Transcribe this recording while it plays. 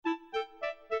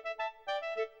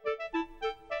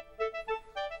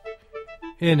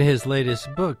In his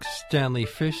latest book, Stanley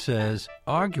Fish says,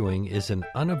 arguing is an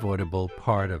unavoidable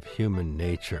part of human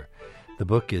nature. The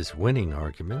book is Winning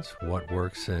Arguments, What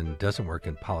Works and Doesn't Work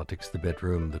in Politics, the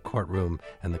Bedroom, the Courtroom,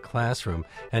 and the Classroom.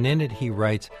 And in it he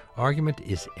writes, argument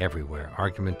is everywhere.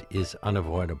 Argument is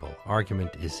unavoidable.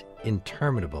 Argument is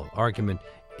interminable. Argument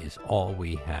is all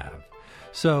we have.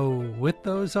 So with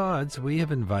those odds, we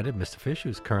have invited Mr. Fish,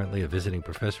 who's currently a visiting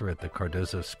professor at the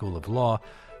Cardozo School of Law,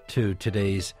 to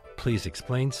today's Please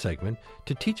Explain segment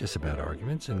to teach us about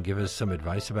arguments and give us some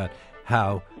advice about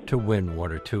how to win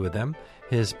one or two of them.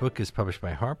 His book is published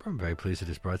by Harper. I'm very pleased it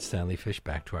has brought Stanley Fish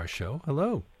back to our show.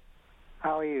 Hello.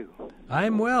 How are you?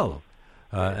 I'm well,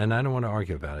 and I don't want to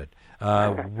argue about it.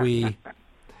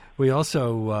 We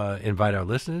also invite our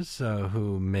listeners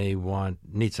who may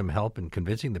need some help in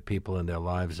convincing the people in their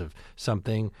lives of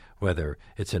something, whether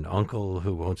it's an uncle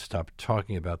who won't stop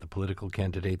talking about the political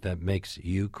candidate that makes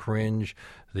you cringe,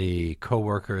 the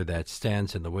coworker that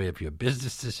stands in the way of your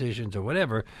business decisions, or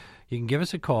whatever. You can give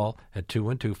us a call at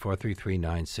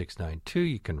 212-433-9692.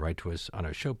 You can write to us on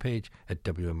our show page at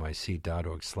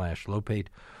wnyc.org/Lopate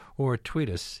or tweet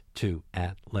us to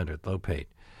 @LeonardLopate.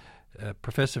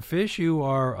 Professor Fish, you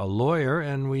are a lawyer,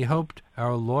 and we all hope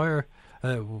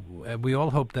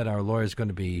that our lawyer is going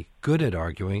to be good at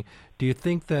arguing. Do you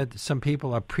think that some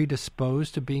people are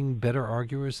predisposed to being better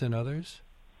arguers than others?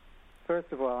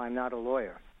 First of all, I'm not a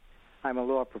lawyer. I'm a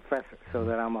law professor, so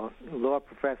that I'm a law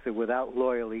professor without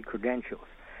lawyerly credentials.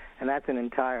 And that's an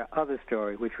entire other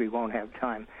story, which we won't have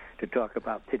time to talk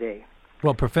about today.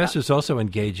 Well, professors also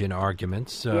engage in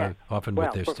arguments, often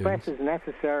with their students. Well, professors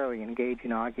necessarily engage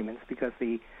in arguments because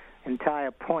the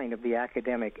entire point of the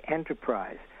academic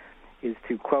enterprise is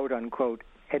to, quote-unquote,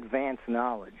 advance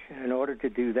knowledge. And in order to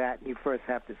do that, you first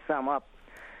have to sum up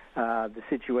the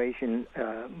situation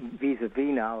vis-a-vis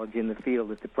knowledge in the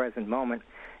field at the present moment,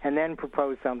 and then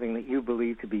propose something that you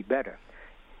believe to be better.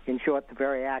 In short, the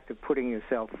very act of putting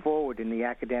yourself forward in the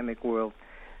academic world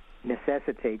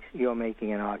necessitates your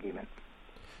making an argument.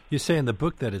 You say in the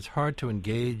book that it's hard to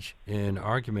engage in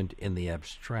argument in the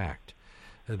abstract.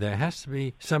 There has to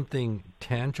be something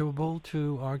tangible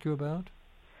to argue about?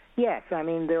 Yes, I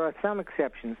mean, there are some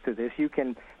exceptions to this. You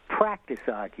can practice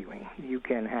arguing. You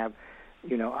can have,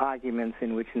 arguments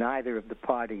in which neither of the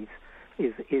parties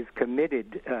is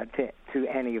committed to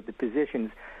any of the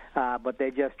positions, but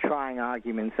they're just trying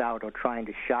arguments out or trying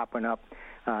to sharpen up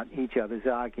each other's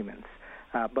arguments.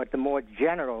 But the more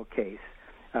general case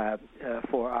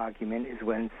for argument is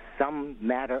when some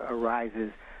matter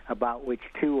arises about which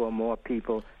two or more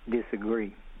people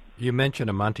disagree. You mentioned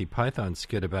a Monty Python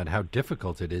skit about how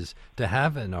difficult it is to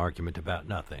have an argument about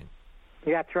nothing.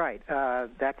 Yeah, that's right.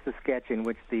 That's the sketch in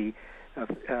which the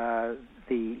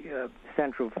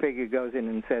central figure goes in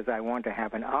and says, I want to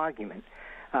have an argument.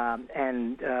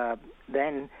 And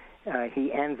then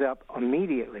he ends up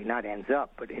immediately, not ends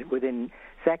up, but within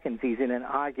seconds he's in an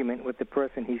argument with the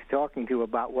person he's talking to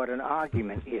about what an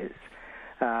argument is.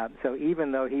 So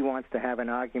even though he wants to have an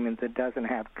argument that doesn't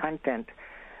have content,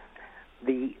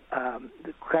 the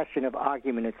question of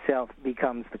argument itself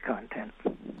becomes the content.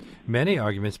 Many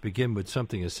arguments begin with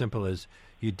something as simple as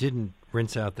you didn't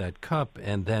rinse out that cup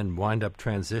and then wind up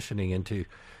transitioning into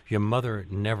your mother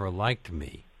never liked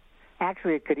me.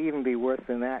 Actually, it could even be worse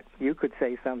than that. You could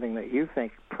say something that you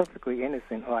think perfectly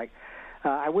innocent, like,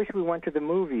 I wish we went to the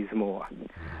movies more.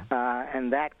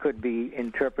 And that could be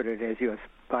interpreted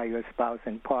by your spouse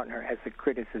and partner as a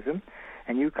criticism.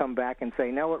 And you come back and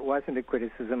say, no, it wasn't a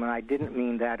criticism, and I didn't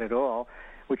mean that at all,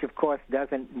 which, of course,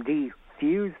 doesn't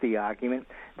defuse the argument,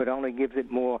 but only gives it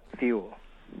more fuel.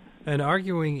 And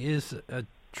arguing is a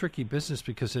tricky business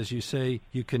because, as you say,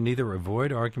 you can neither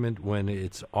avoid argument when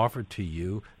it's offered to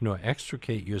you nor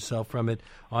extricate yourself from it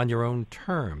on your own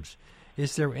terms.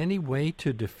 Is there any way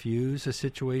to diffuse a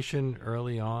situation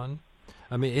early on?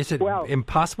 I mean, is it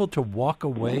impossible to walk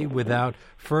away without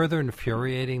further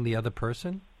infuriating the other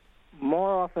person?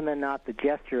 More often than not, the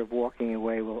gesture of walking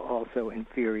away will also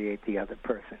infuriate the other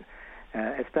person,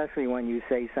 especially when you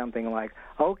say something like,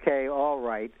 okay, all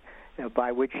right,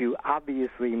 by which you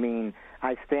obviously mean,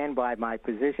 I stand by my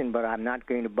position, but I'm not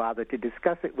going to bother to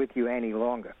discuss it with you any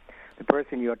longer. The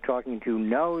person you're talking to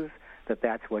knows that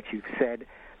that's what you've said,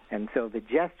 and so the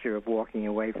gesture of walking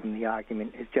away from the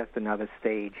argument is just another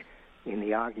stage in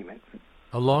the argument.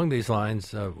 Along these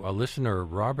lines, a listener,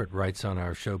 Robert, writes on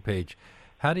our show page,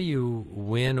 how do you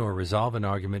win or resolve an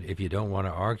argument if you don't want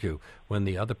to argue when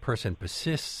the other person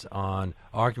persists on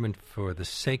argument for the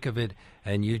sake of it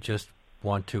and you just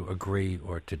want to agree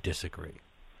or to disagree?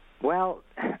 Well,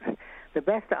 the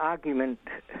best argument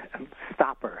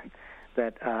stopper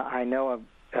that I know of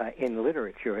in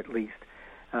literature, at least,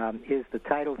 is the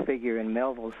title figure in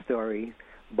Melville's story,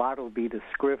 Bartleby the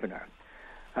Scrivener,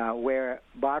 where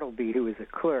Bartleby, who is a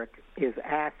clerk, is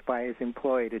asked by his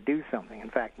employer to do something, in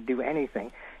fact, do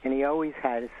anything, and he always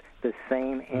has the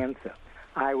same answer: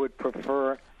 I would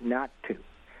prefer not to.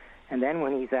 And then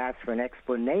when he's asked for an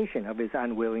explanation of his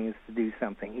unwillingness to do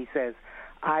something, he says,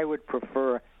 I would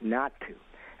prefer not to.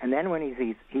 And then when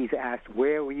he's asked,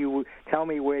 tell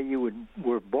me where you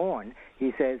were born,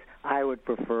 he says, I would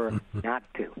prefer not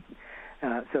to.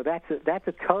 So that's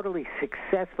a totally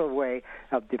successful way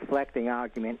of deflecting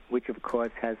argument, which of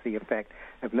course has the effect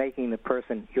of making the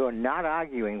person you're not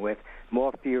arguing with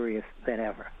more furious than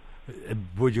ever.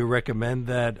 Would you recommend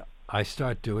that I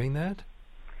start doing that?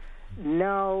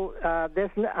 No,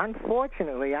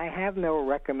 unfortunately, I have no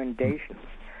recommendations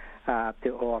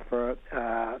to offer.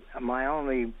 My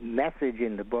only message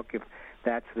in the book, if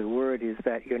that's the word, is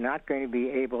that you're not going to be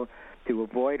able to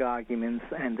avoid arguments,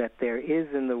 and that there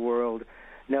is in the world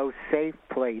no safe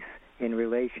place in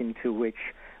relation to which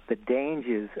the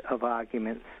dangers of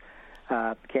arguments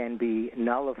can be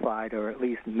nullified or at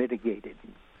least mitigated.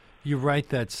 You write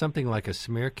that something like a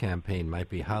smear campaign might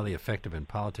be highly effective in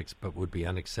politics but would be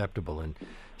unacceptable in,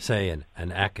 say, an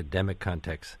academic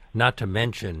context, not to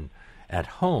mention at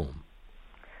home.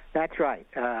 That's right.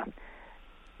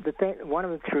 One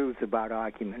of the truths about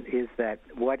argument is that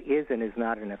what is and is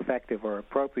not an effective or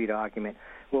appropriate argument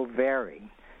will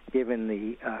vary given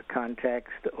the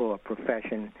context or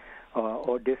profession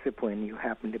or discipline you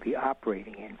happen to be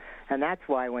operating in. And that's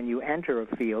why when you enter a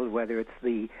field, whether it's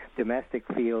the domestic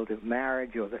field of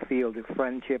marriage or the field of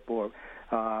friendship or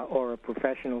a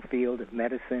professional field of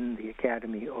medicine, the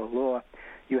academy, or law,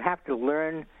 you have to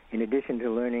learn, in addition to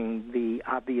learning the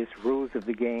obvious rules of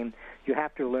the game, you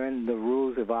have to learn the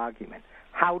rules of argument.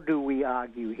 How do we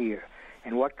argue here?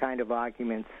 And what kind of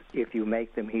arguments, if you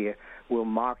make them here, will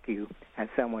mark you as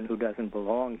someone who doesn't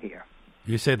belong here?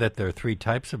 You say that there are three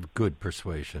types of good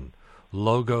persuasion: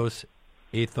 logos,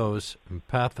 ethos, and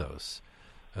pathos.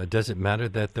 Does it matter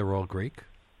that they're all Greek?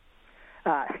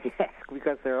 Yes,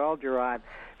 because they're all derived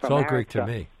from It's all Greek to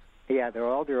me. Yeah, they're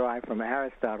all derived from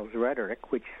Aristotle's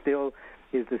Rhetoric, which still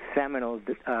is the seminal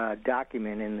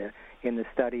document in the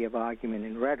study of argument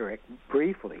and rhetoric.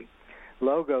 Briefly,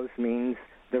 logos means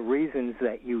the reasons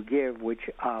that you give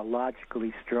which are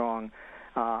logically strong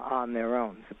on their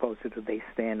own, supposedly they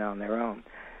stand on their own.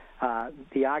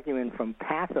 The argument from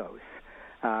pathos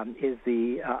is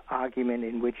the argument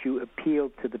in which you appeal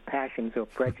to the passions or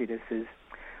prejudices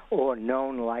or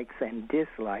known likes and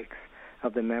dislikes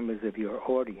of the members of your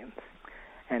audience.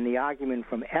 And the argument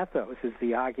from ethos is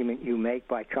the argument you make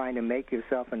by trying to make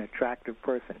yourself an attractive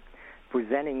person,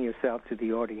 presenting yourself to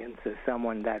the audience as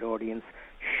someone that audience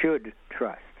should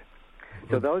trust.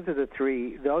 So those are the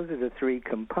three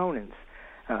components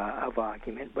of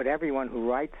argument. But everyone who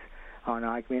writes on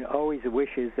argument always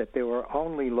wishes that there were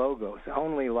only logos,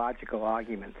 only logical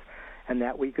arguments, and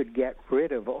that we could get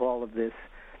rid of all of this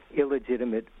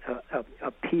illegitimate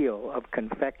appeal of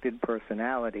confected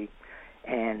personality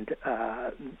and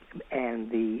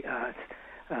the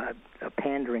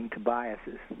pandering to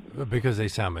biases. Because they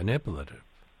sound manipulative.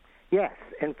 Yes,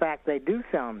 in fact, they do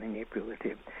sound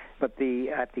manipulative. But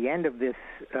at the end of this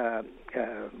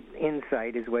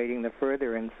insight is waiting the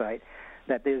further insight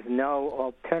that there's no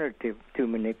alternative to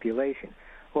manipulation.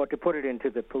 Or to put it into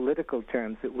the political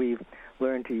terms that we've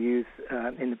learned to use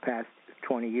in the past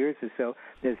 20 years or so,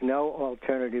 there's no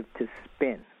alternative to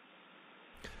spin.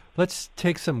 Let's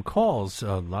take some calls.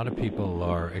 A lot of people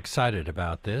are excited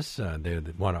about this. They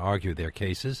want to argue their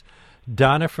cases.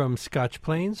 Donna from Scotch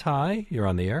Plains, hi, you're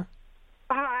on the air.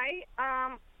 Hi.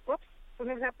 Whoops,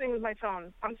 something's happening with my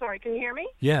phone. I'm sorry, can you hear me?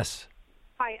 Yes.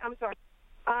 Hi, I'm sorry.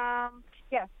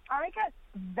 Yes, I get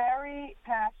very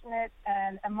passionate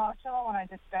and emotional when I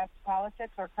discuss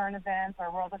politics or current events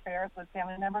or world affairs with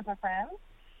family members or friends.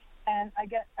 And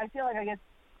I feel like I get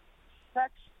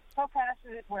so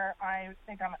passionate where I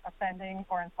think I'm offending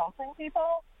or insulting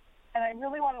people. And I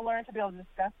really want to learn to be able to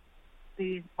discuss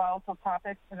these volatile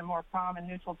topics in a more calm and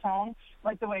neutral tone,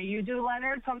 like the way you do,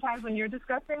 Leonard. Sometimes when you're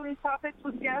discussing these topics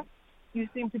with guests, you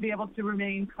seem to be able to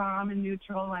remain calm and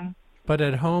neutral. But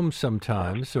at home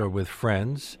sometimes, or with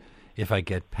friends, if I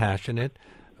get passionate,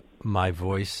 my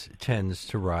voice tends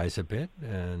to rise a bit,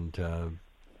 and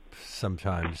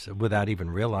sometimes without even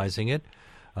realizing it,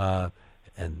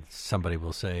 and somebody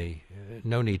will say,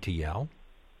 no need to yell.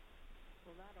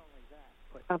 Well, not only that,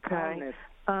 but okay.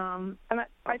 And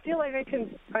I feel like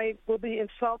I will be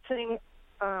insulting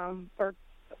or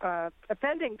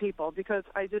offending people because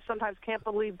I just sometimes can't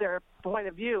believe their point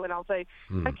of view, and I'll say,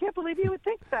 I can't believe you would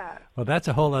think that. Well, that's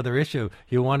a whole other issue.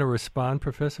 You want to respond,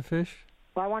 Professor Fish?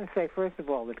 Well, I want to say, first of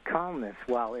all, that calmness,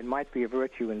 while it might be a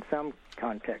virtue in some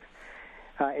contexts,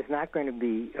 is not going to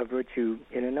be a virtue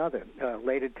in another.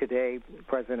 Later today,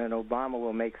 President Obama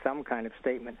will make some kind of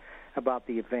statement about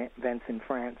the events in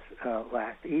France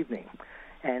last evening.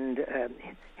 And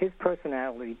his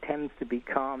personality tends to be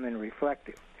calm and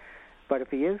reflective. But if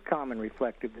he is calm and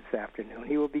reflective this afternoon,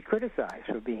 he will be criticized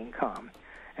for being calm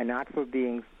and not for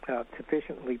being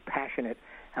sufficiently passionate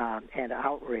and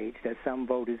outraged as some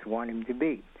voters want him to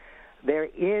be. There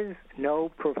is no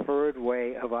preferred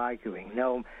way of arguing,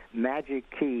 no magic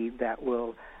key that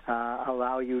will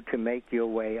allow you to make your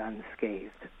way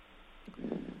unscathed.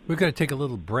 We're going to take a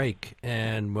little break,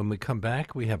 and when we come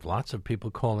back, we have lots of people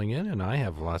calling in, and I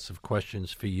have lots of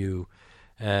questions for you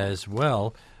as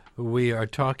well. We are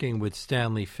talking with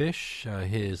Stanley Fish.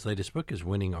 His latest book is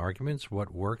Winning Arguments,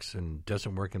 What Works and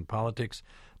Doesn't Work in Politics,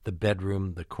 the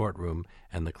Bedroom, the Courtroom,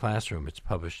 and the Classroom. It's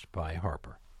published by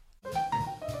Harper.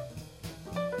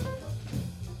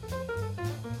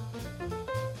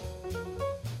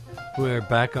 We're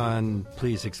back on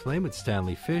Please Explain with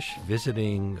Stanley Fish,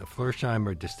 visiting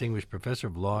Floersheimer Distinguished Professor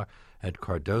of Law at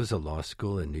Cardozo Law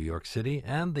School in New York City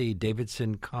and the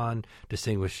Davidson Kahn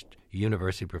Distinguished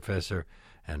University Professor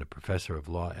and a Professor of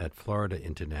Law at Florida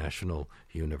International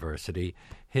University.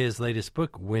 His latest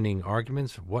book, Winning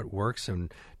Arguments, What Works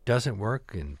and Doesn't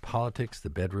Work in Politics, the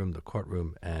Bedroom, the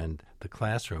Courtroom, and the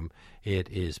Classroom. It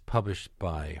is published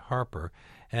by Harper.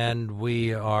 And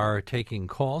we are taking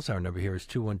calls. Our number here is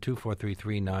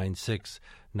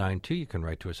 212-433-9692. You can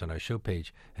write to us on our show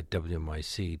page at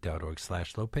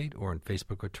wmic.org/Lopate or on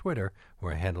Facebook or Twitter,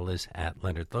 where our handle is at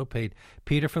Leonard Lopate.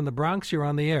 Peter from the Bronx, you're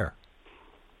on the air.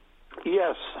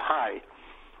 Yes, hi.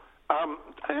 I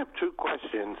have two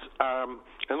questions.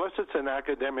 Unless it's an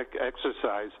academic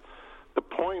exercise, the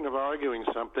point of arguing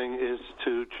something is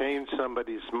to change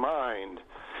somebody's mind.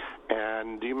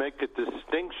 And you make a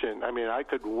distinction. I mean, I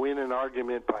could win an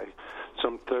argument by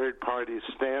some third-party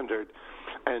standard,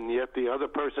 and yet the other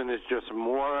person is just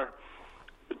more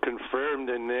confirmed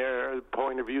in their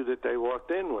point of view that they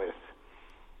walked in with.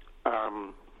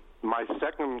 My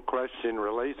second question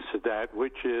relates to that,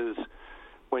 which is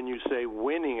when you say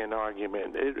winning an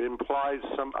argument, it implies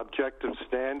some objective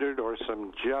standard or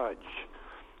some judge.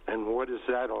 And what is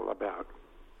that all about?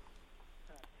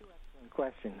 Two excellent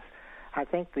questions. I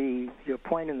think your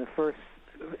point in the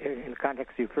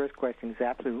context of your first question is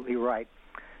absolutely right.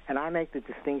 And I make the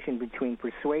distinction between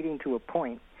persuading to a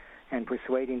point and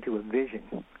persuading to a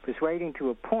vision. Persuading to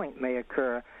a point may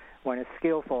occur when a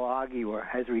skillful arguer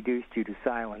has reduced you to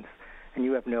silence and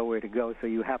you have nowhere to go, so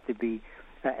you have to be,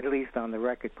 at least on the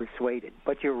record, persuaded.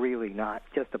 But you're really not.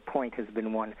 Just a point has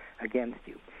been won against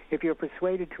you. If you're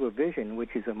persuaded to a vision,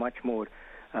 which is a much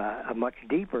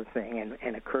deeper thing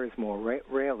and occurs more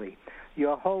rarely,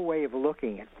 your whole way of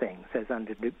looking at things has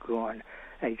undergone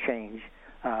a change.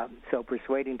 So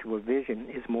persuading to a vision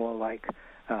is more like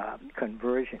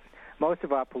conversion. Most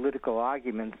of our political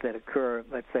arguments that occur,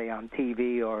 let's say, on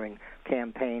TV or in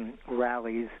campaign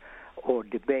rallies or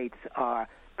debates are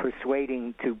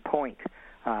persuading to point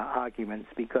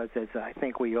arguments because, as I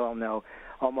think we all know,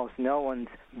 almost no one's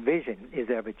vision is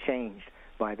ever changed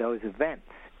by those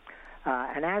events.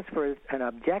 And as for an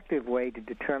objective way to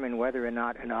determine whether or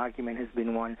not an argument has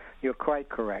been won, you're quite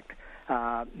correct.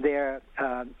 There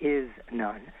is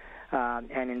none.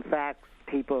 And in fact,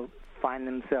 people find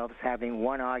themselves having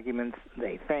won arguments,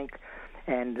 they think,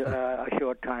 and a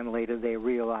short time later they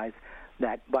realize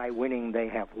that by winning they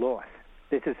have lost.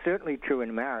 This is certainly true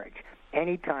in marriage.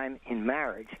 Any time in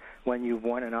marriage when you've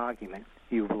won an argument,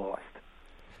 you've lost.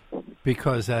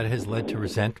 Because that has led to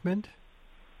resentment?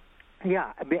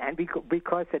 Yeah, and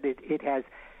because it has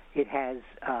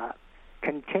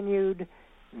continued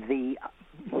the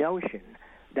notion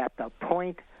that the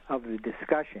point of the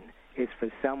discussion is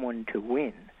for someone to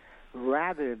win,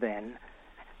 rather than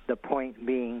the point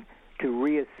being to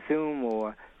reassume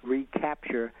or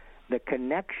recapture the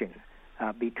connection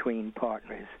between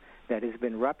partners that has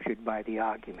been ruptured by the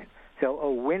argument. So a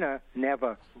winner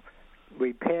never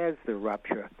repairs the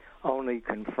rupture, only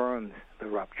confirms the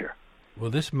rupture. Well,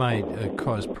 this might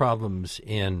cause problems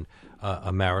in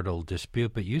a marital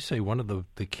dispute, but you say one of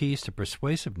the keys to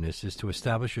persuasiveness is to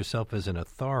establish yourself as an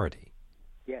authority.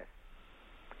 Yes.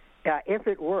 If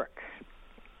it works,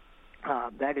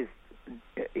 that is,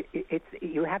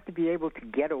 you have to be able to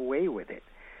get away with it.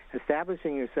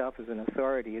 Establishing yourself as an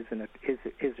authority is a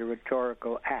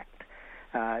rhetorical act.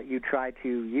 You try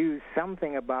to use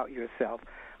something about yourself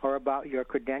or about your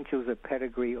credentials or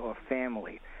pedigree or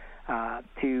family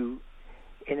to,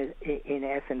 in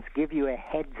essence, give you a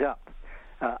heads up,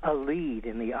 a lead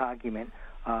in the argument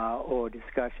or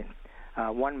discussion.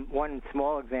 One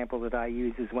small example that I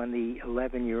use is when the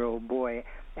 11-year-old boy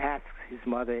asks his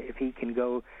mother if he can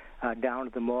go down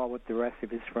to the mall with the rest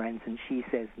of his friends, and she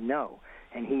says no.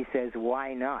 And he says,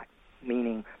 why not?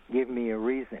 Meaning, give me a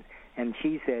reason. And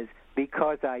she says,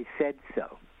 because I said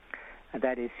so.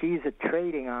 That is, she's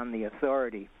trading on the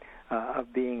authority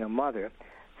of being a mother,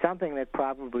 something that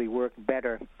probably worked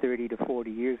better 30 to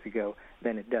 40 years ago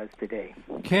than it does today.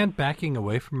 Can't backing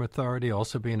away from authority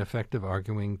also be an effective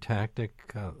arguing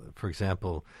tactic? For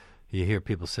example, you hear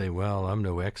people say, well, I'm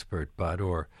no expert, but,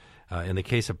 or in the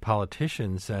case of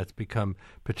politicians, that's become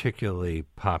particularly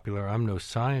popular, I'm no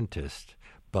scientist,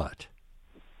 but.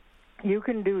 You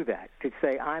can do that, to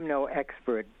say, I'm no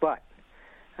expert, but,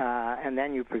 and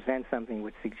then you present something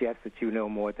which suggests that you know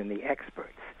more than the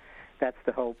experts. That's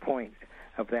the whole point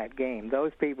of that game.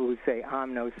 Those people who say,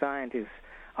 I'm no scientist,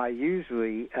 are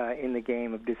usually in the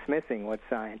game of dismissing what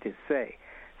scientists say.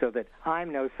 So that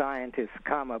I'm no scientist,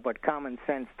 but common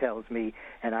sense tells me,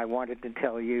 and I wanted to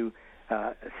tell you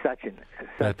such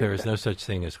that there is no such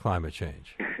thing as climate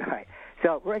change. Right.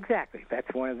 So exactly, that's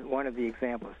one of the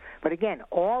examples. But again,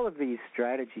 all of these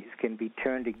strategies can be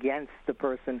turned against the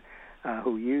person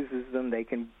who uses them. They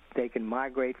can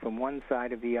migrate from one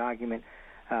side of the argument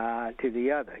to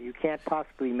the other. You can't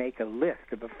possibly make a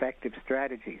list of effective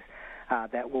strategies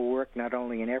that will work not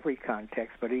only in every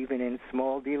context, but even in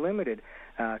small, delimited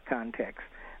contexts.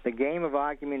 The game of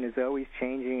argument is always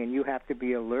changing, and you have to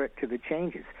be alert to the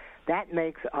changes. That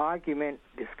makes argument,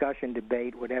 discussion,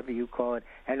 debate, whatever you call it,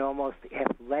 an almost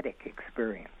athletic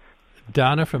experience.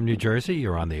 Donna from New Jersey,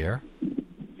 you're on the air.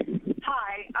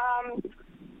 Hi.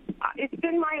 It's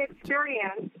been my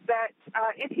experience that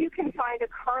if you can find a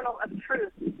kernel of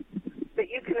truth that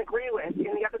you can agree with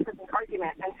in the other person's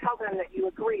argument and tell them that you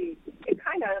agree, it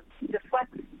kind of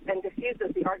deflects and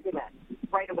diffuses the argument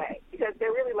right away, because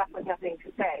they're really left with nothing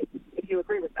to say if you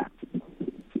agree with them.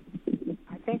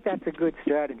 I think that's a good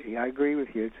strategy. I agree with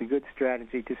you. It's a good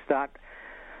strategy to start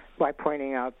by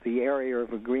pointing out the area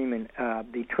of agreement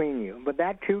between you. But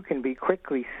that, too, can be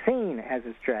quickly seen as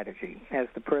a strategy, as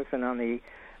the person on the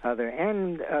other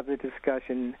end of the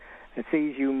discussion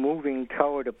sees you moving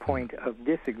toward a point of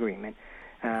disagreement,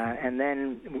 and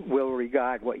then will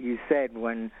regard what you said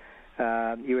when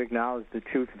you acknowledge the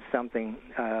truth of something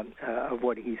of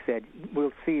what he said.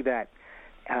 We'll see that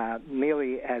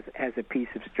merely as a piece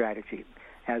of strategy,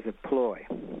 as a ploy.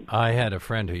 I had a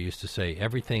friend who used to say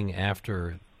everything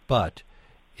after but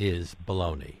is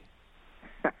baloney.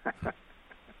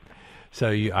 So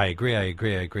I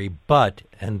agree, but,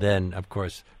 and then, of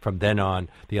course, from then on,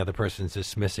 the other person's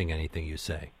dismissing anything you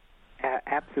say.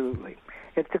 Absolutely.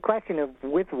 It's the question of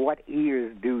with what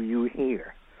ears do you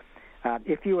hear?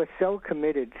 If you are so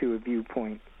committed to a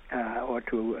viewpoint or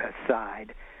to a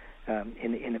side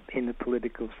in the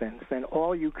political sense, then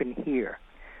all you can hear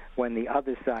when the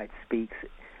other side speaks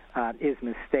is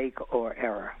mistake or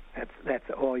error. That's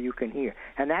all you can hear.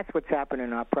 And that's what's happened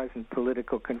in our present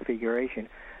political configuration,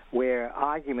 where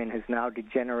argument has now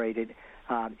degenerated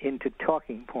into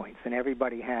talking points, and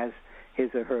everybody has his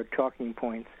or her talking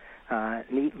points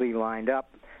neatly lined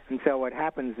up. And so what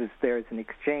happens is there's an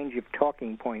exchange of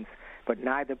talking points, but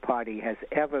neither party has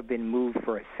ever been moved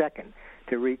for a second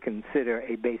to reconsider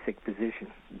a basic position.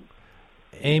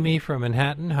 Amy from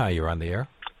Manhattan, hi, you're on the air.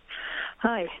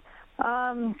 Hi.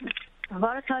 A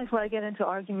lot of times when I get into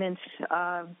arguments,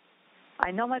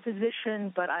 I know my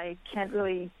position, but I can't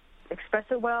really express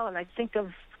it well, and I think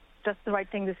of just the right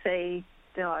thing to say,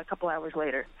 a couple hours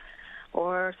later.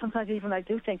 Or sometimes even I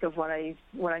do think of what I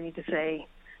need to say,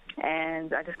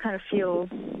 and I just kind of feel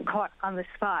caught on the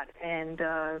spot and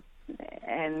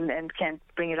can't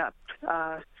bring it up.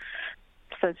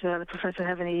 So does the professor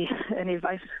have any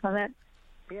advice on that?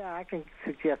 Yeah, I can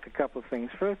suggest a couple of things.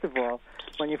 First of all,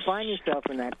 when you find yourself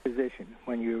in that position,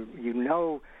 when you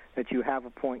know that you have a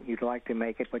point you'd like to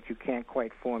make it, but you can't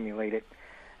quite formulate it,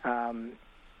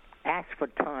 ask for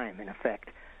time, in effect,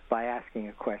 by asking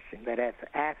a question. That is,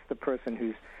 ask the person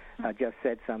who's just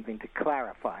said something to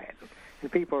clarify it.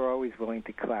 And people are always willing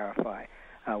to clarify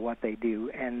what they do.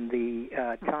 And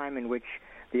the time in which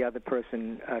the other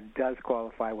person does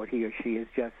qualify what he or she has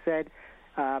just said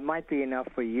might be enough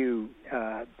for you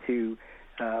to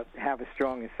have a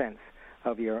stronger sense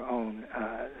of your own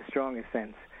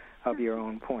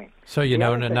point. So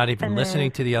not even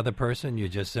listening to the other person, you're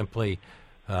just simply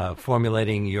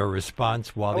formulating your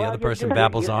response while the other person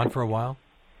babbles on for a while?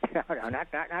 No,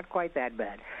 not quite that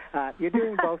bad. You're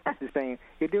doing both at the same.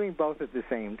 You're doing both at the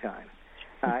same time.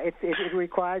 It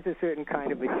requires a certain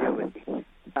kind of agility.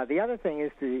 The other thing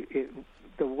is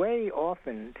the way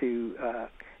often to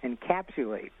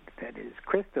encapsulate, that is,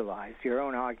 crystallize your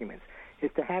own arguments,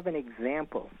 is to have an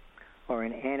example or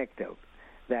an anecdote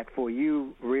that for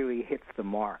you really hits the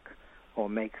mark or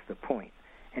makes the point.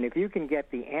 And if you can get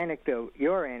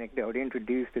your anecdote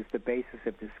introduced as the basis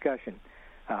of discussion,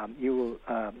 you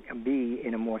will be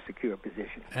in a more secure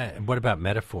position. What about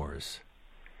metaphors?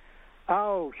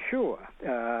 Oh, sure.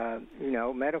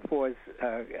 Metaphors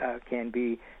can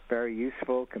be very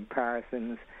useful,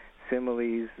 comparisons,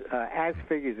 similes. As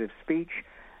figures of speech,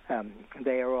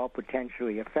 they are all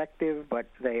potentially effective, but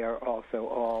they are also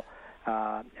all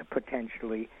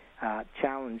potentially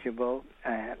challengeable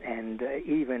and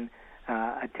even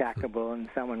attackable. And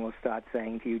someone will start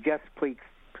saying to you, just please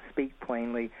speak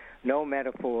plainly, no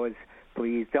metaphors,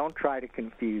 please, don't try to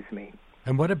confuse me.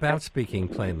 And what about speaking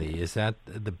plainly? Is that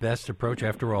the best approach?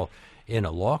 After all, in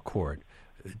a law court,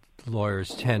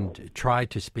 lawyers tend to try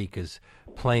to speak as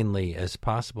plainly as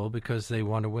possible because they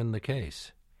want to win the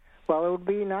case. Well, it would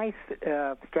be a nice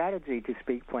strategy to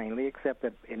speak plainly, except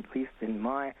that, at least in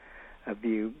my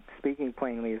view, speaking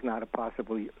plainly is not a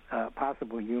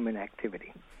possible human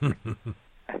activity.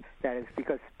 That is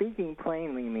because speaking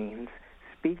plainly means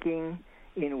speaking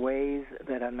in ways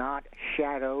that are not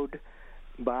shadowed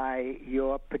by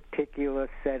your particular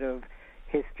set of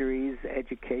histories,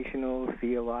 educational,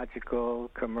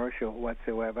 theological, commercial,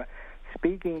 whatsoever.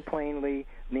 Speaking plainly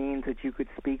means that you could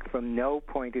speak from no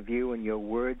point of view and your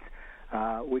words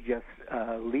would just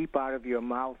leap out of your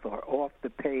mouth or off the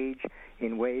page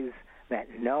in ways that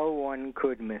no one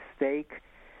could mistake.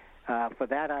 For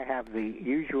that, I have the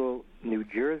usual New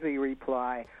Jersey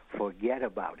reply, forget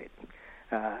about it.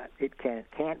 It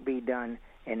can't be done,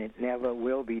 and it never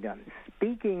will be done.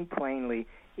 Speaking plainly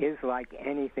is, like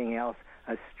anything else,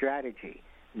 a strategy,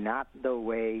 not the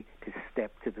way to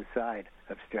step to the side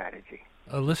of strategy.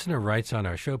 A listener writes on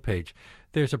our show page,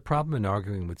 there's a problem in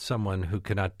arguing with someone who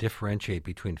cannot differentiate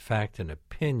between fact and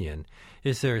opinion.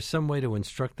 Is there some way to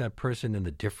instruct that person in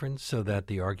the difference so that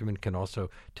the argument can also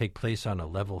take place on a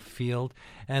level field?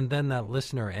 And then that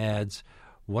listener adds,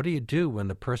 what do you do when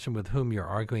the person with whom you're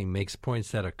arguing makes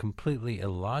points that are completely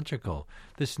illogical?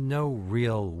 There's no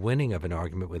real winning of an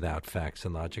argument without facts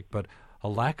and logic, but a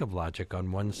lack of logic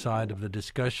on one side of the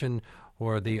discussion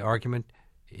or the argument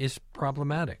is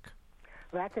problematic.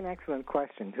 That's an excellent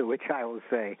question, to which I will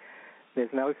say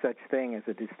there's no such thing as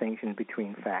a distinction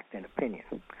between fact and opinion.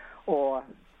 Or,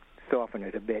 soften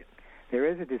it a bit, there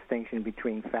is a distinction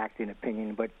between fact and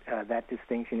opinion, but that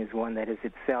distinction is one that is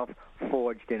itself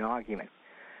forged in argument.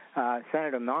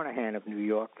 Senator Moynihan of New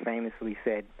York famously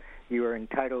said, you are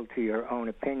entitled to your own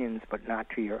opinions, but not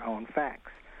to your own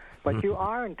facts. But you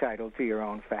are entitled to your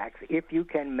own facts if you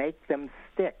can make them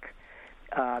stick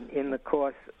in the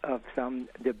course of some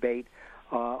debate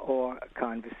or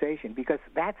conversation, because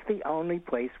that's the only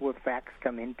place where facts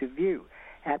come into view,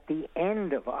 at the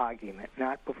end of argument,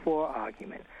 not before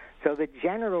argument. So the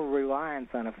general reliance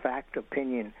on a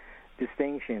fact-opinion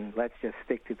distinction, let's just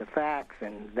stick to the facts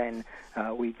and then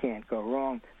we can't go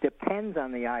wrong, depends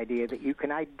on the idea that you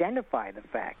can identify the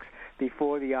facts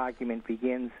before the argument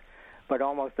begins, but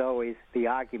almost always the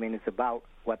argument is about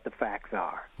what the facts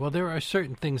are. Well, there are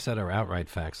certain things that are outright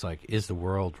facts, like, is the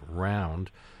world round?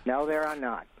 No, there are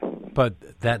not.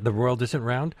 But that the world isn't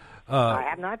round?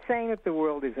 I am not saying that the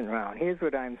world isn't round. Here's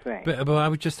what I'm saying. But I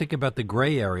was just thinking about the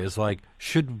gray areas, like,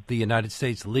 should the United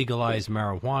States legalize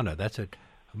marijuana? That's a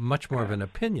much more of an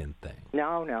opinion thing.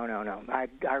 No.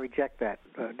 I reject that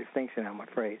distinction, I'm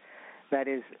afraid. That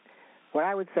is, what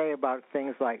I would say about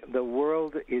things like the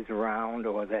world is round,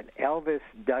 or that Elvis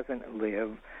doesn't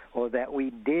live, or that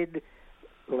we did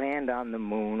land on the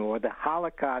moon, or the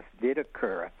Holocaust did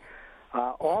occur,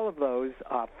 all of those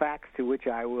are facts to which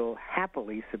I will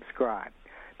happily subscribe.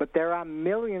 But there are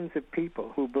millions of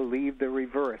people who believe the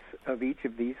reverse of each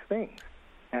of these things,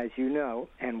 as you know,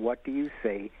 and what do you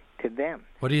say to them?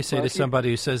 What do you say to somebody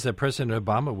who says that President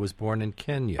Obama was born in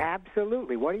Kenya?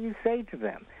 Absolutely. What do you say to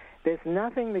them? There's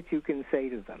nothing that you can say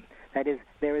to them. That is,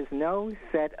 there is no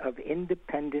set of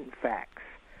independent facts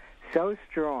so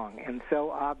strong and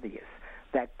so obvious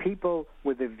that people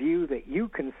with a view that you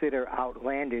consider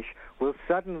outlandish will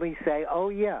suddenly say, oh,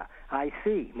 yeah, I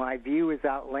see, my view is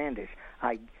outlandish.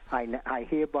 I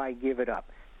hereby give it up.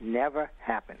 Never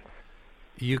happens.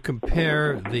 You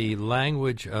compare the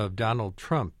language of Donald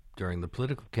Trump during the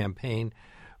political campaign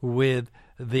with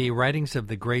the writings of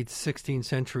the great 16th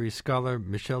century scholar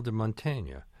Michel de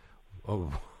Montaigne.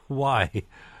 Oh, why?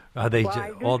 Are they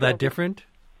all that different?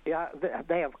 Yeah,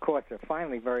 they, of course, are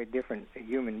finally very different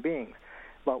human beings.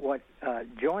 But what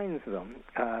joins them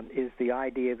is the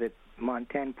idea that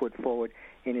Montaigne put forward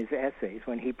in his essays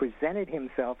when he presented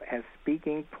himself as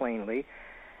speaking plainly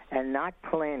and not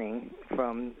planning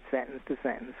from sentence to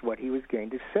sentence what he was going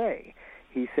to say.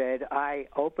 He said, I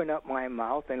open up my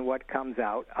mouth, and what comes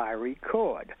out, I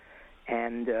record.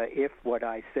 And if what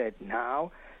I said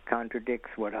now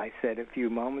contradicts what I said a few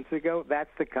moments ago, that's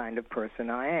the kind of person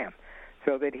I am.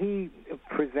 So that he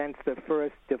presents the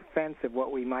first defense of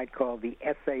what we might call the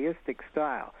essayistic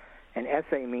style. An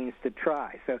essay means to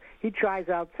try. So he tries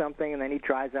out something, and then he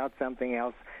tries out something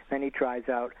else, then he tries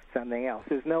out something else.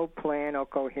 There's no plan or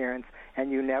coherence,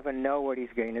 and you never know what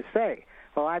he's going to say.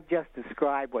 Well, I've just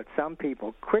described what some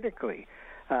people critically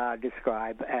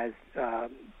describe as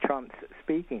Trump's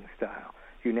speaking style.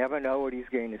 You never know what he's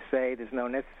going to say. There's no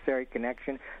necessary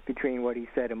connection between what he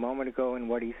said a moment ago and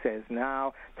what he says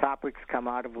now. Topics come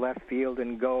out of left field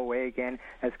and go away again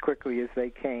as quickly as they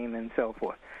came, and so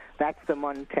forth. That's the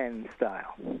Montaigne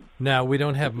style. Now, we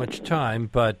don't have much time,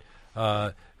 but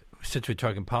since we're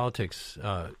talking politics,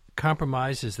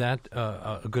 compromise, is that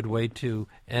a good way to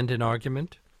end an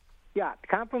argument? Yeah,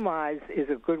 compromise is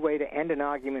a good way to end an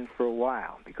argument for a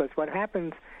while, because what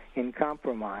happens in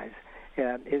compromise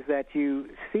is that you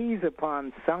seize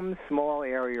upon some small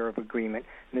area of agreement,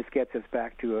 and this gets us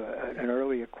back to an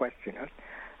earlier questioner,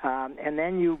 and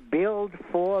then you build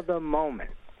for the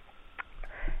moment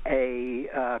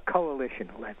a coalition,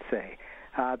 let's say,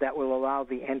 that will allow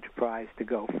the enterprise to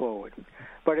go forward.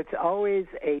 But it's always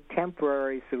a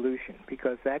temporary solution,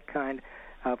 because that kind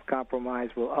of compromise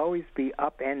will always be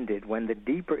upended when the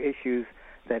deeper issues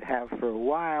that have for a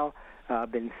while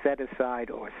been set aside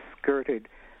or skirted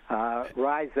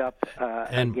rise up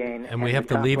again. And we have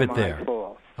to leave it there.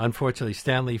 Falls. Unfortunately,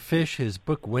 Stanley Fish, his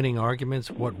book, Winning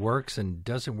Arguments, What Works and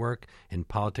Doesn't Work in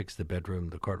Politics, the Bedroom,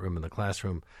 the Courtroom, and the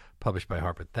Classroom, published by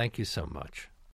Harper. Thank you so much.